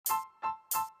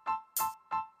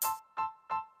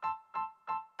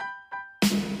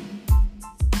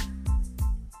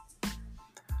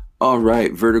All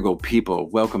right, Vertigo people,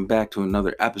 welcome back to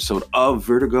another episode of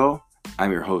Vertigo.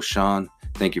 I'm your host, Sean.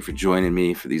 Thank you for joining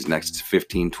me for these next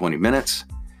 15-20 minutes.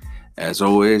 As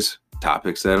always,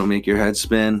 topics that'll make your head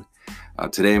spin.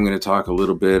 Today I'm going to talk a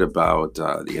little bit about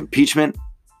the impeachment,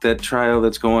 that trial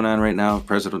that's going on right now,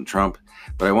 President Trump.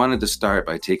 But I wanted to start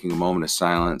by taking a moment of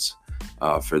silence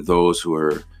for those who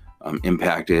are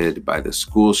impacted by the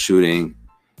school shooting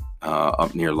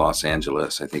up near Los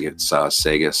Angeles. I think it's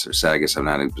Sagas. I'm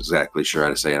not exactly sure how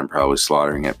to say it. I'm probably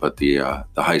slaughtering it, but the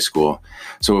high school.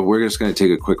 So we're just going to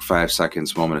take a quick 5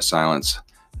 seconds moment of silence.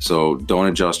 So don't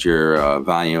adjust your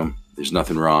volume. There's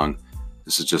nothing wrong.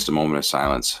 This is just a moment of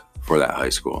silence for that high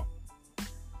school.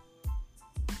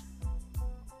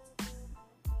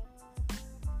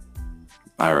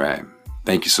 All right.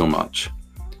 Thank you so much.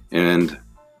 And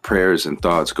prayers and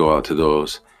thoughts go out to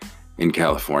those in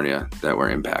California that were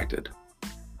impacted.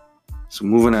 So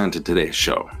moving on to today's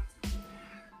show.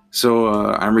 So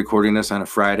I'm recording this on a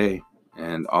Friday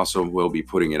and also will be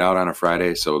putting it out on a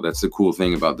Friday. So that's the cool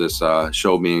thing about this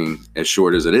show being as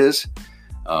short as it is.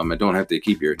 I don't have to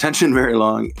keep your attention very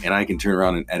long and I can turn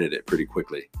around and edit it pretty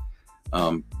quickly.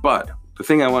 But the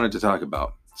thing I wanted to talk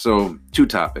about, so 2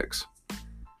 topics.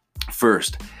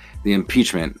 First, the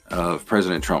impeachment of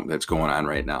President Trump that's going on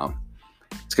right now.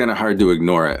 It's kind of hard to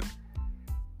ignore it.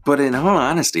 But in all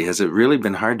honesty, has it really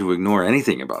been hard to ignore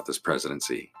anything about this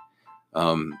presidency?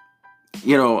 I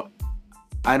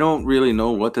don't really know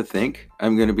what to think.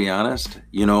 I'm going to be honest.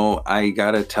 I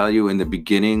got to tell you, in the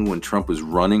beginning, when Trump was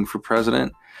running for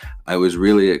president, I was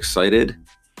really excited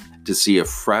to see a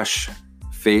fresh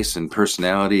face and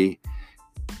personality,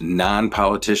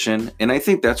 non-politician. And I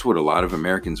think that's what a lot of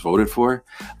Americans voted for.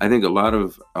 I think a lot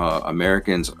of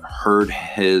Americans heard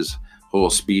his whole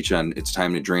speech on it's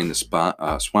time to drain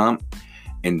the swamp.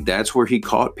 And that's where he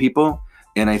caught people.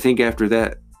 And I think after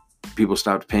that, people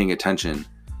stopped paying attention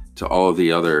to all of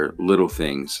the other little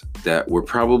things that were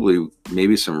probably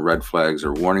maybe some red flags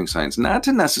or warning signs, not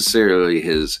to necessarily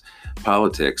his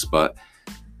politics, but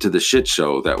to the shit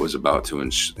show that was about to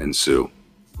ensue.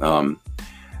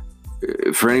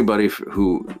 For anybody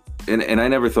who, and I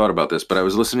never thought about this, but I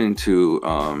was listening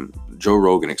to Joe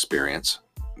Rogan Experience,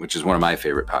 which is one of my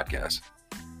favorite podcasts.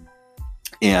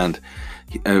 And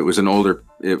it was an older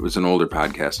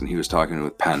podcast, and he was talking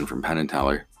with Penn from Penn and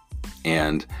Teller.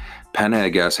 And Penn, I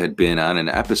guess, had been on an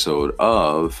episode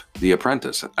of The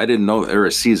Apprentice. I didn't know there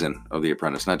was a season of The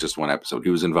Apprentice, not just one episode. He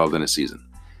was involved in a season.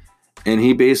 And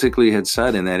he basically had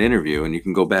said in that interview, and you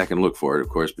can go back and look for it, of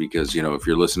course, because, if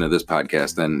you're listening to this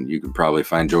podcast, then you can probably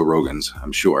find Joe Rogan's,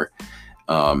 I'm sure.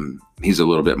 He's a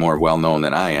little bit more well-known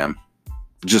than I am.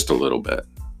 Just a little bit.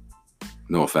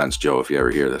 No offense, Joe, if you ever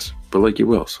hear this, but you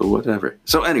will, so whatever.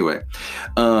 So anyway,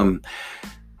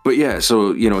 but yeah,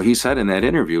 so, he said in that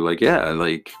interview,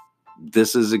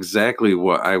 this is exactly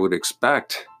what I would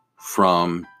expect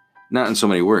from, not in so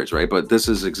many words, right? But this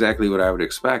is exactly what I would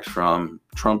expect from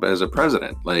Trump as a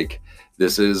president.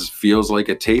 This feels like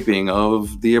a taping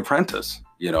of The Apprentice,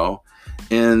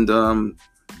 and,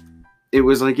 it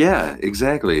was yeah,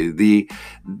 exactly.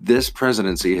 This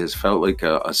presidency has felt like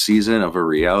a season of a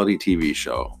reality TV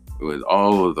show with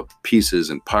all of the pieces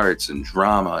and parts and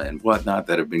drama and whatnot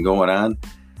that have been going on.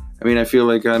 I mean, I feel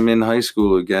like I'm in high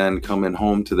school again, coming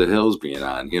home to the hills being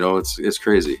on, it's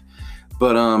crazy.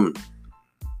 But,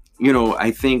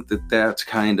 I think that's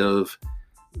kind of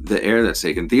the air that's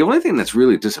taken. The only thing that's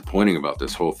really disappointing about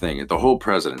this whole thing, the whole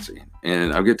presidency,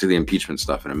 and I'll get to the impeachment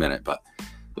stuff in a minute, but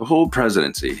the whole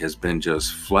presidency has been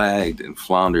just flagged and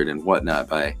floundered and whatnot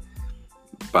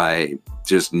by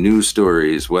just news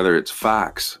stories, whether it's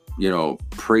Fox,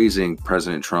 praising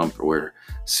President Trump, or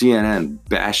CNN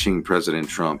bashing President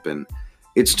Trump. And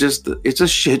it's a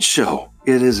shit show.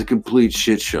 It is a complete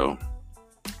shit show.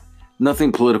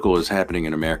 Nothing political is happening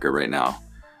in America right now.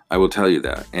 I will tell you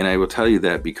that. And I will tell you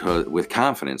that with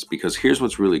confidence, because here's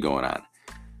what's really going on.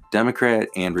 Democrat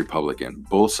and Republican,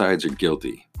 both sides are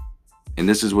guilty. And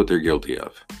this is what they're guilty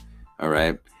of. All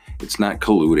right. It's not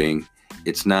colluding.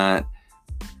 It's not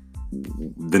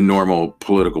the normal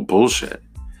political bullshit.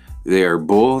 They are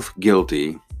both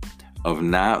guilty of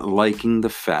not liking the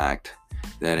fact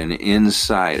that an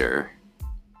insider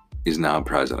is now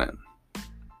president.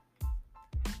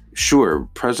 Sure,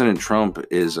 President Trump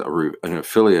is an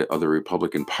affiliate of the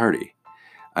Republican Party.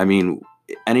 I mean,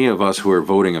 any of us who are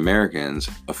voting Americans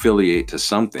affiliate to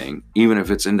something, even if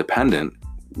it's independent.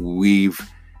 We've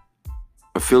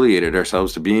affiliated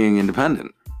ourselves to being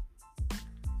independent.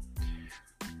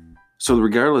 So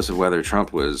regardless of whether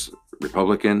Trump was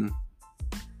Republican,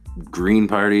 Green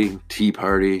Party, Tea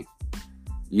Party,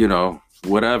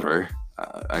 whatever,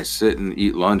 I sit and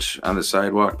eat lunch on the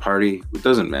sidewalk, party. It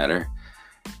doesn't matter.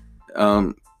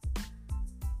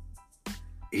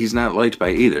 He's not liked by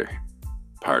either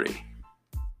party.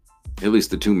 At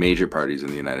least the two major parties in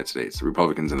the United States, the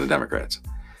Republicans and the Democrats.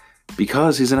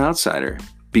 Because he's an outsider.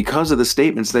 Because of the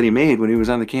statements that he made when he was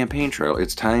on the campaign trail.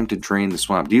 It's time to drain the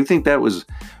swamp. Do you think that was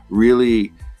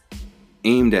really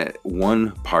aimed at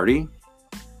one party?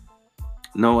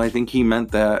 No, I think he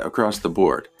meant that across the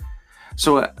board.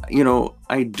 So,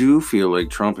 I do feel like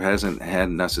Trump hasn't had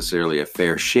necessarily a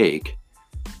fair shake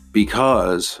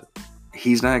because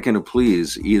he's not going to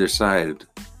please either side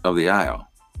of the aisle,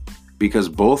 because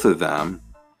both of them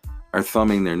are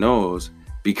thumbing their nose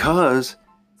because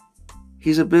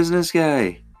he's a business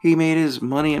guy. He made his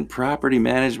money in property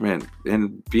management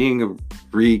and being a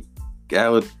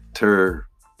realtor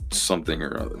something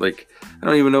or other. Like, I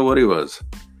don't even know what he was.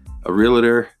 A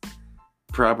realtor,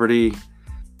 property,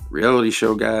 reality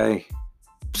show guy,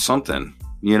 something,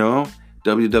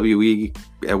 WWE,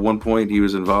 at one point he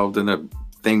was involved in a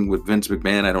thing with Vince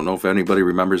McMahon. I don't know if anybody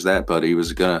remembers that, but he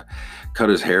was gonna cut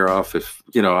his hair off if,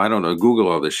 I don't know, Google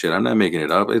all this shit. I'm not making it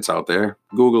up. It's out there.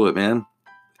 Google it, man.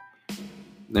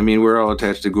 I mean, we're all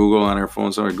attached to Google on our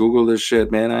phone, so I Google this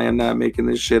shit, man. I am not making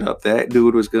this shit up. That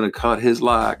dude was gonna cut his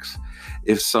locks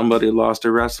if somebody lost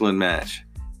a wrestling match.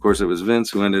 Of course, it was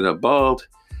Vince who ended up bald.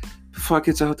 Fuck,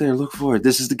 it's out there. Look for it.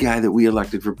 This is the guy that we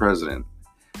elected for president.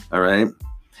 All right?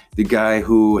 The guy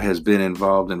who has been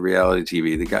involved in reality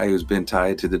TV. The guy who's been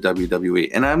tied to the WWE.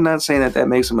 And I'm not saying that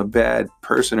makes him a bad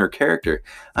person or character.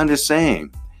 I'm just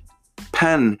saying,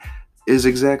 Penn is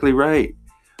exactly right.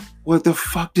 What the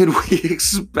fuck did we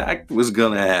expect was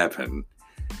going to happen?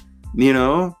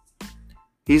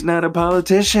 He's not a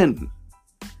politician.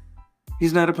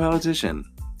 He's not a politician.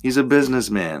 He's a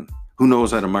businessman who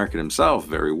knows how to market himself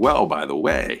very well, by the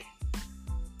way.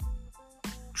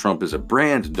 Trump is a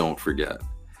brand, don't forget.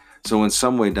 So in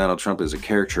some way, Donald Trump is a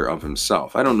caricature of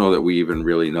himself. I don't know that we even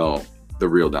really know the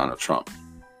real Donald Trump.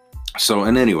 So,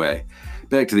 and anyway,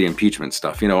 back to the impeachment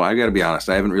stuff. I got to be honest,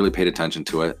 I haven't really paid attention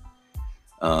to it.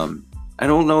 I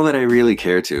don't know that I really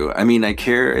care to. I mean, I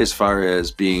care as far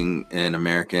as being an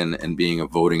American and being a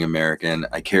voting American.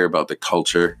 I care about the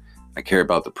culture. I care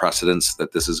about the precedents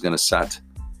that this is going to set.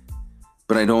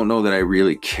 But I don't know that I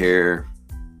really care,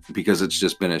 because it's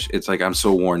just been, it's like I'm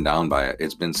so worn down by it.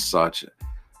 It's been such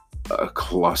a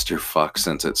clusterfuck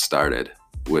since it started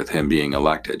with him being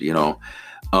elected,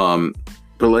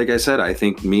 But like I said, I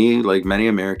think me, like many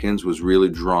Americans, was really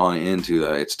drawn into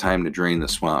that. It's time to drain the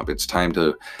swamp. It's time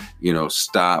to,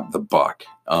 stop the buck.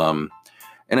 And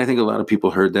I think a lot of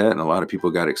people heard that, and a lot of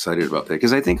people got excited about that,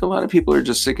 because I think a lot of people are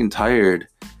just sick and tired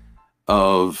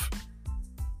of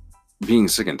being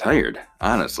sick and tired,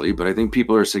 honestly. But I think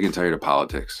people are sick and tired of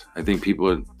politics. I think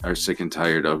people are sick and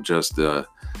tired of just the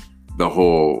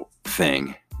whole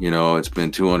thing. It's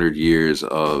been 200 years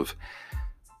of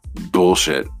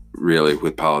bullshit, really,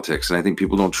 with politics, and I think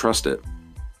people don't trust it.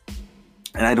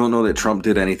 And I don't know that Trump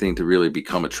did anything to really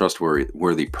become a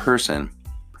trustworthy person,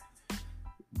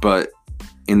 but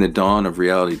in the dawn of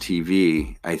reality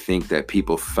TV, I think that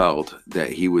people felt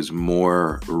that he was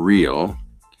more real,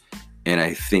 and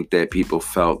I think that people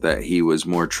felt that he was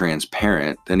more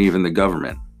transparent than even the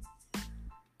government.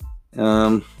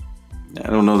 I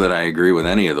don't know that I agree with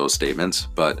any of those statements,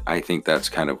 but I think that's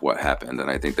kind of what happened, and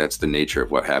I think that's the nature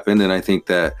of what happened, and I think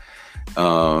that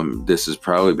this has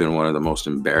probably been one of the most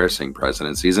embarrassing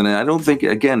presidencies, and I don't think,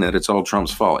 again, that it's all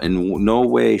Trump's fault. In no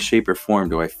way, shape, or form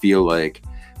do I feel like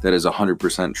that is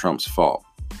 100% Trump's fault.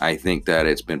 I think that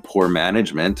it's been poor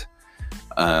management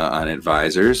on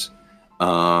advisors.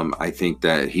 I think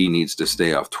that he needs to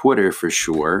stay off Twitter for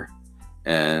sure,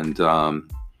 and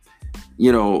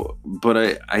but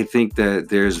I think that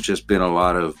there's just been a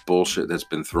lot of bullshit that's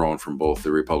been thrown from both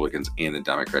the Republicans and the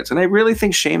Democrats. And I really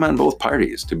think shame on both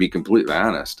parties, to be completely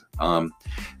honest.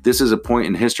 This is a point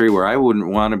in history where I wouldn't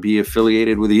want to be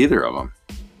affiliated with either of them,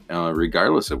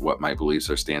 regardless of what my beliefs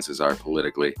or stances are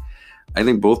politically. I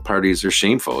think both parties are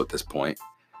shameful at this point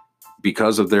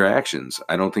because of their actions.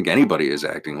 I don't think anybody is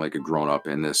acting like a grown-up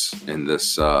in this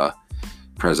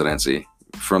presidency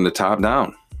from the top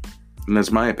down. And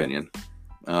that's my opinion.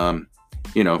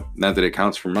 Not that it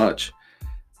counts for much,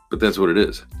 but that's what it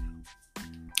is.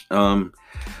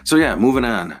 So yeah, moving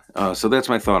on. So that's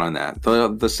my thought on that.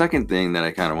 The second thing that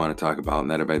I kind of want to talk about,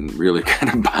 and that I've been really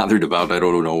kind of bothered about, I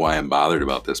don't know why I'm bothered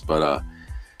about this, but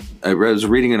I was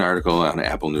reading an article on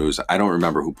Apple News. I don't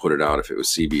remember who put it out, if it was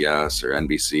CBS or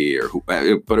NBC or who,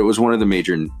 but it was one of the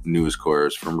major news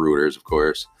corps from Reuters, of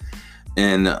course.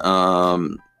 And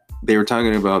they were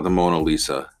talking about the Mona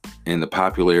Lisa and the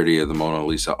popularity of the Mona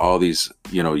Lisa all these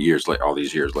years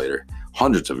later,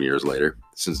 hundreds of years later,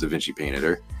 since Da Vinci painted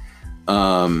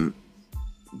her.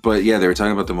 But yeah, they were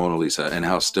talking about the Mona Lisa and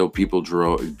how still people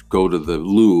go to the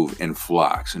Louvre in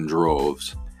flocks and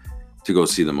droves to go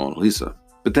see the Mona Lisa.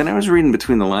 But then I was reading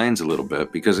between the lines a little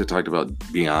bit, because it talked about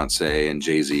Beyonce and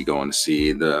Jay-Z going to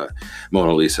see the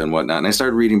Mona Lisa and whatnot. And I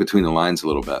started reading between the lines a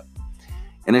little bit.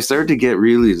 And I started to get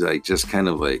really just kind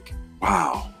of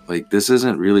wow, this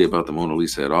isn't really about the Mona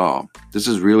Lisa at all. This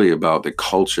is really about the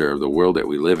culture of the world that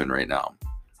we live in right now.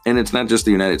 And it's not just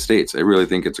the United States. I really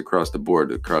think it's across the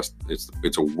board.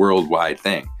 It's a worldwide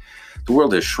thing. The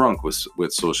world has shrunk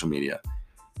with social media.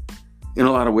 In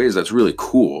a lot of ways, that's really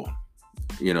cool,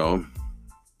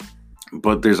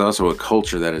 But there's also a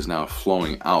culture that is now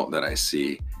flowing out that I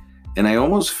see. And I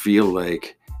almost feel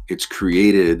like it's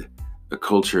created a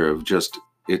culture of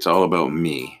it's all about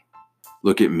me.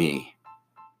 Look at me.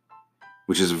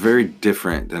 Which is very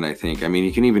different than I think. I mean,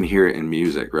 you can even hear it in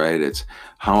music, right? It's,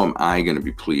 how am I going to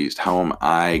be pleased? How am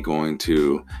I going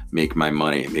to make my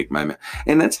money,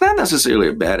 and that's not necessarily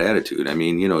a bad attitude. I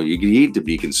mean, you need to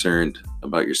be concerned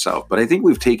about yourself, but I think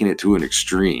we've taken it to an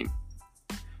extreme.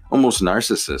 Almost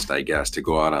narcissist, I guess, to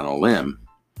go out on a limb.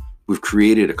 We've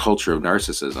created a culture of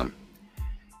narcissism.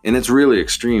 And it's really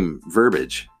extreme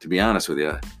verbiage, to be honest with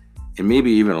you. And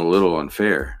maybe even a little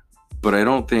unfair. But I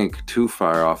don't think too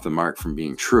far off the mark from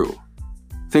being true.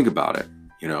 Think about it,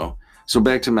 So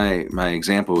back to my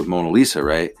example with Mona Lisa,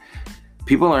 right?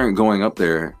 People aren't going up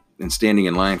there and standing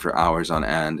in line for hours on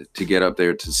end to get up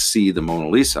there to see the Mona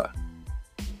Lisa.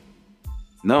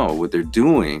 No, what they're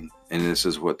doing, and this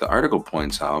is what the article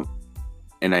points out,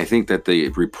 and I think that the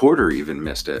reporter even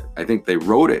missed it. I think they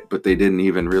wrote it, but they didn't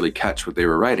even really catch what they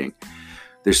were writing.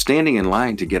 They're standing in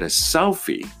line to get a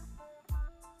selfie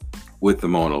with the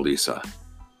Mona Lisa.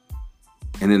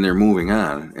 And then they're moving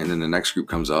on, and then the next group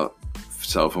comes out,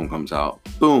 cell phone comes out,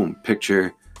 boom,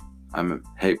 picture.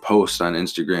 Post on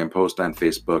Instagram, post on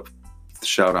Facebook,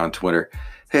 shout on Twitter.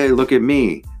 Hey, look at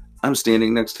me. I'm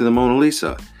standing next to the Mona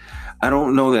Lisa. I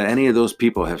don't know that any of those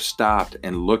people have stopped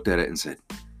and looked at it and said,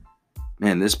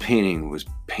 man, this painting was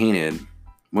painted.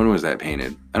 When was that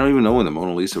painted? I don't even know when the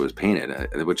Mona Lisa was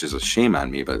painted, which is a shame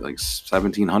on me, but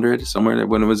 1700, somewhere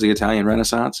when it was the Italian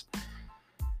Renaissance.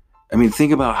 I mean,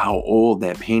 think about how old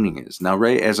that painting is. Now,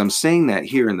 right, as I'm saying that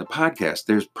here in the podcast,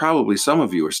 there's probably some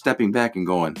of you are stepping back and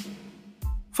going,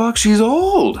 fuck, she's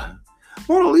old.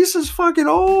 Mona Lisa's fucking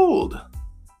old.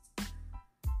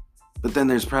 But then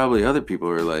there's probably other people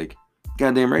who are like,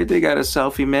 goddamn right, they got a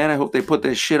selfie, man. I hope they put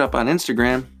that shit up on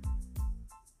Instagram.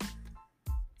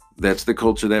 That's the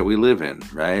culture that we live in,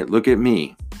 right? Look at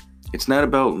me. It's not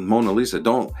about Mona Lisa.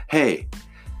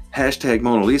 Hashtag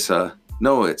Mona Lisa.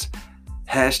 No, it's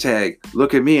hashtag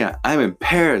look at me. I'm in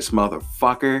Paris,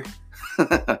 motherfucker.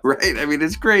 Right? I mean,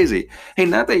 it's crazy. Hey,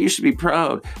 not that you should be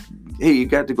proud. Hey, you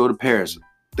got to go to Paris.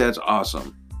 That's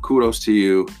awesome. Kudos to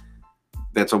you.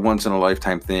 That's a once in a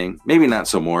lifetime thing. Maybe not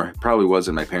so more. Probably was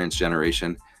in my parents'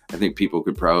 generation. I think people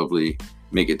could probably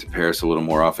make it to Paris a little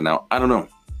more often now. I don't know.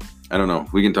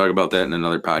 We can talk about that in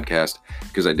another podcast,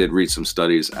 because I did read some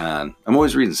studies on, I'm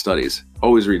always reading studies.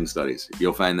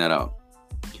 You'll find that out.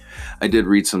 I did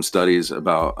read some studies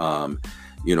about,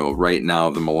 right now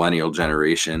the millennial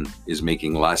generation is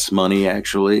making less money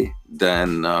actually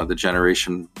than the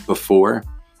generation before.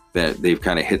 That they've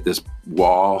kind of hit this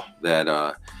wall that,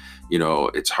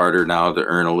 it's harder now to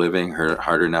earn a living,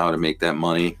 harder now to make that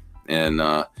money. And,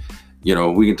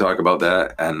 we can talk about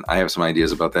that. And I have some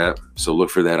ideas about that. So look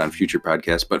for that on future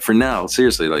podcasts. But for now,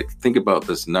 seriously, think about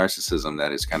this narcissism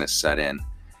that is kind of set in.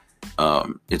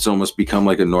 It's almost become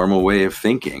like a normal way of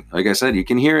thinking. Like I said, you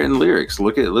can hear it in lyrics.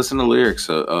 Listen to lyrics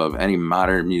of any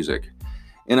modern music.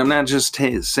 And I'm not just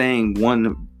saying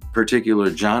one particular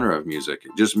genre of music,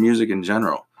 just music in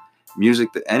general.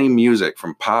 Any music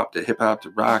from pop to hip hop to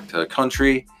rock to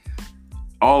country,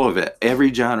 all of it,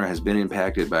 every genre has been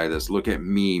impacted by this look at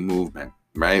me movement,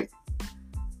 right?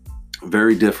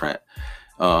 Very different.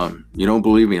 You don't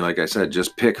believe me, like I said,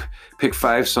 just pick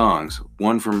 5 songs,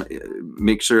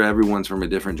 make sure everyone's from a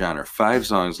different genre. 5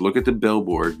 songs, look at the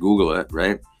Billboard, Google it,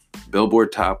 right?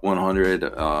 Billboard Top 100,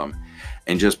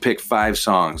 and just pick 5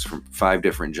 songs from 5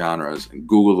 different genres and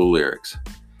Google the lyrics.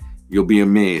 You'll be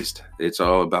amazed. It's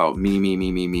all about me, and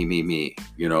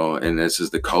this is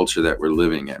the culture that we're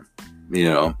living in,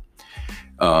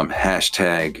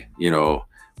 hashtag,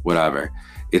 whatever.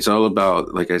 It's all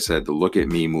about, like I said, the look at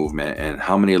me movement and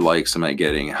how many likes am I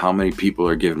getting? How many people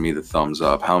are giving me the thumbs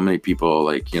up? How many people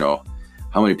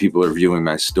how many people are viewing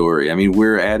my story. I mean,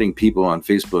 we're adding people on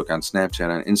Facebook, on Snapchat,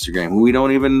 on Instagram who we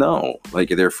don't even know. Like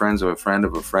they're friends of a friend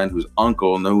whose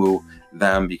uncle knew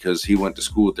them because he went to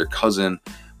school with their cousin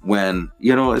when,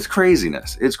 it's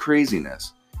craziness. It's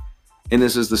craziness. And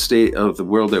this is the state of the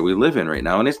world that we live in right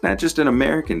now. And it's not just an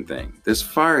American thing. This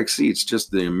far exceeds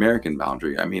just the American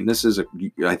boundary. I mean, this is,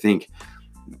 I think,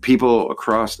 people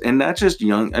across, and not just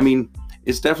young. I mean,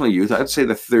 it's definitely youth. I'd say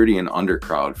the 30 and under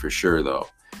crowd for sure, though.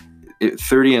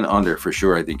 30 and under for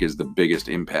sure, I think, is the biggest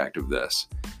impact of this.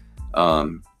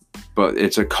 But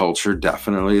it's a culture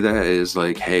definitely that is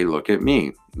like, hey, look at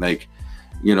me. Like,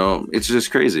 it's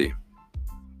just crazy.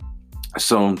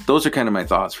 So those are kind of my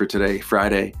thoughts for today,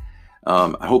 Friday.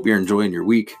 I hope you're enjoying your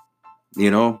week.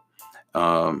 Look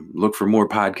for more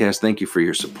podcasts. Thank you for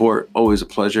your support. Always a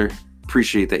pleasure.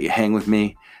 Appreciate that you hang with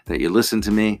me, that you listen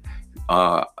to me.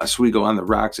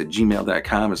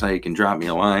 oswegoontheRocks@gmail.com is how you can drop me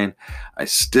a line. I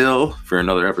still, for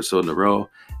another episode in a row,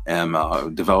 am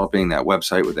developing that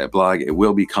website with that blog. It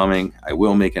will be coming. I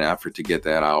will make an effort to get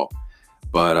that out.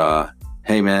 But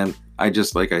hey, man,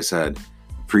 like I said,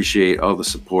 appreciate all the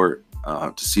support.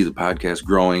 To see the podcast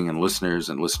growing and listener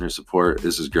support.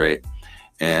 This is great.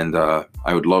 And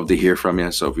I would love to hear from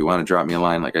you. So if you want to drop me a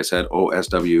line, like I said,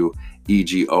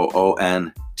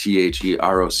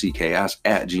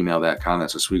 oswegoontheRocks@gmail.com.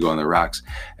 That's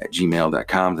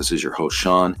oswegoontheRocks@gmail.com. This is your host,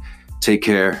 Sean. Take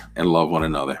care and love one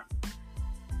another.